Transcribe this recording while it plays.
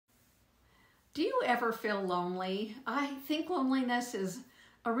Do you ever feel lonely? I think loneliness is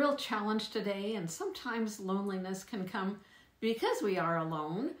a real challenge today, and sometimes loneliness can come because we are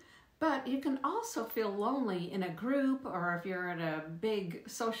alone, but you can also feel lonely in a group, or if you're at a big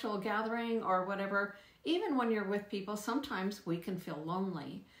social gathering or whatever. Even when you're with people, sometimes we can feel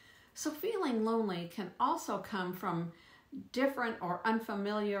lonely. So feeling lonely can also come from different or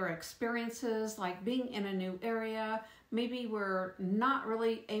unfamiliar experiences, like being in a new area. Maybe we're not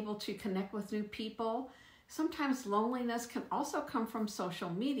really able to connect with new people. Sometimes loneliness can also come from social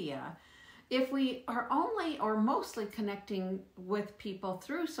media. If we are only or mostly connecting with people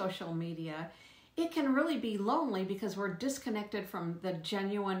through social media, it can really be lonely because we're disconnected from the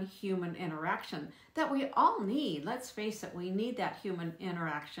genuine human interaction that we all need. Let's face it, we need that human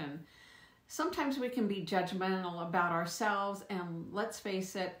interaction. Sometimes we can be judgmental about ourselves, and let's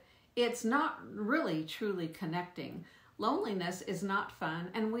face it, it's not really truly connecting. Loneliness is not fun,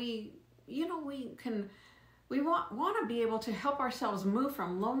 and we want to be able to help ourselves move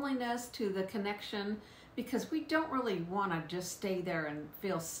from loneliness to the connection, because we don't really want to just stay there and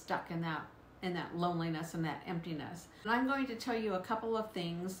feel stuck in that loneliness and that emptiness. And I'm going to tell you a couple of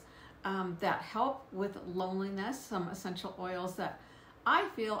things that help with loneliness, some essential oils that I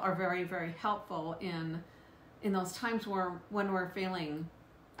feel are very, very helpful in those times when we're feeling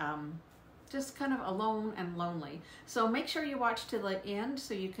just kind of alone and lonely. So make sure you watch to the end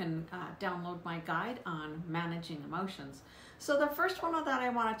so you can download my guide on managing emotions. So the first one that I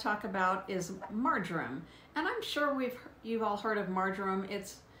want to talk about is marjoram, and I'm sure you've all heard of marjoram.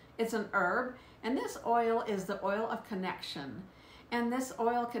 It's an herb, and this oil is the oil of connection. And this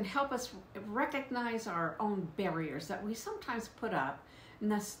oil can help us recognize our own barriers that we sometimes put up,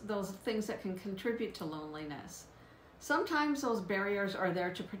 and those things that can contribute to loneliness. Sometimes those barriers are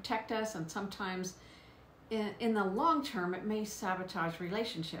there to protect us, and sometimes in the long term it may sabotage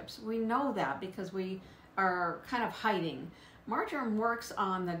relationships. We know that because we are kind of hiding. Marjoram works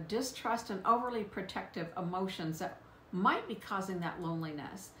on the distrust and overly protective emotions that might be causing that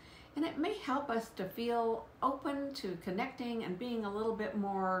loneliness. And it may help us to feel open to connecting and being a little bit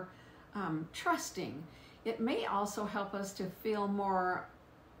more trusting. It may also help us to feel more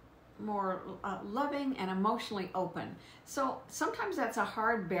loving and emotionally open. So sometimes that's a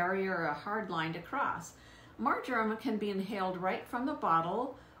hard barrier, a hard line to cross. Marjoram can be inhaled right from the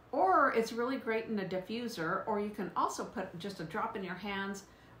bottle, or it's really great in a diffuser, or you can also put just a drop in your hands,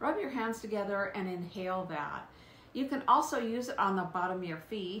 rub your hands together and inhale that. You can also use it on the bottom of your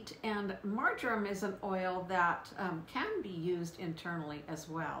feet, and marjoram is an oil that can be used internally as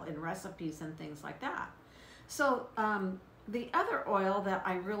well in recipes and things like that. So the other oil that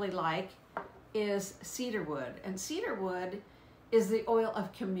I really like is cedarwood, and cedarwood is the oil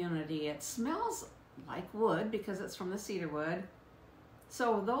of community. It smells like wood because it's from the cedarwood.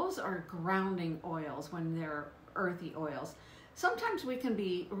 So those are grounding oils when they're earthy oils. Sometimes we can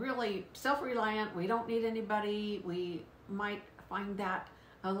be really self-reliant. We don't need anybody. We might find that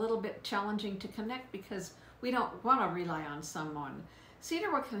a little bit challenging to connect because we don't want to rely on someone.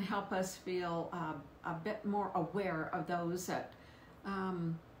 Cedarwood can help us feel a bit more aware of those that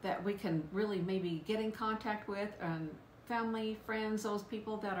we can really maybe get in contact with, and family, friends, those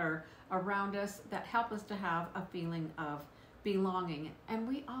people that are around us that help us to have a feeling of belonging. And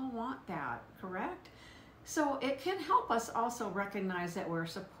we all want that, correct? So it can help us also recognize that we're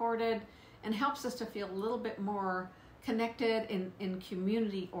supported, and helps us to feel a little bit more connected and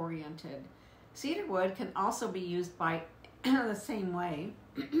community oriented. Cedarwood can also be used by the same way,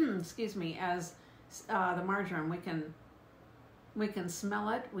 excuse me, as the marjoram. We can smell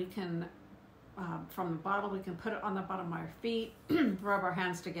it. We can from the bottle. We can put it on the bottom of our feet, rub our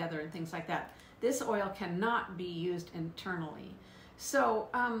hands together, and things like that. This oil cannot be used internally. So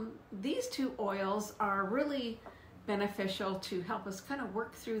these two oils are really beneficial to help us kind of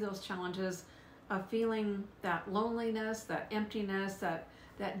work through those challenges of feeling that loneliness, that emptiness, that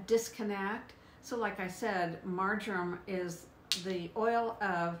disconnect. So like I said, marjoram is the oil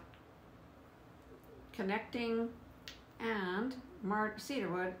of connecting, and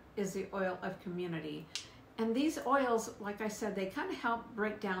cedarwood is the oil of community. And these oils, like I said, they kind of help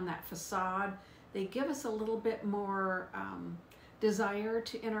break down that facade. They give us a little bit more desire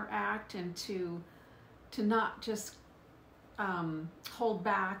to interact and to not just hold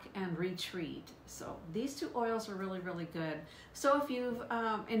back and retreat. So these two oils are really, really good. So if you've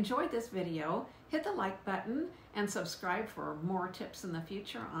enjoyed this video, hit the like button and subscribe for more tips in the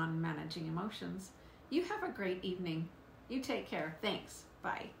future on managing emotions. You have a great evening. You take care. Thanks.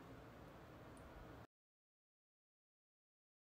 Bye.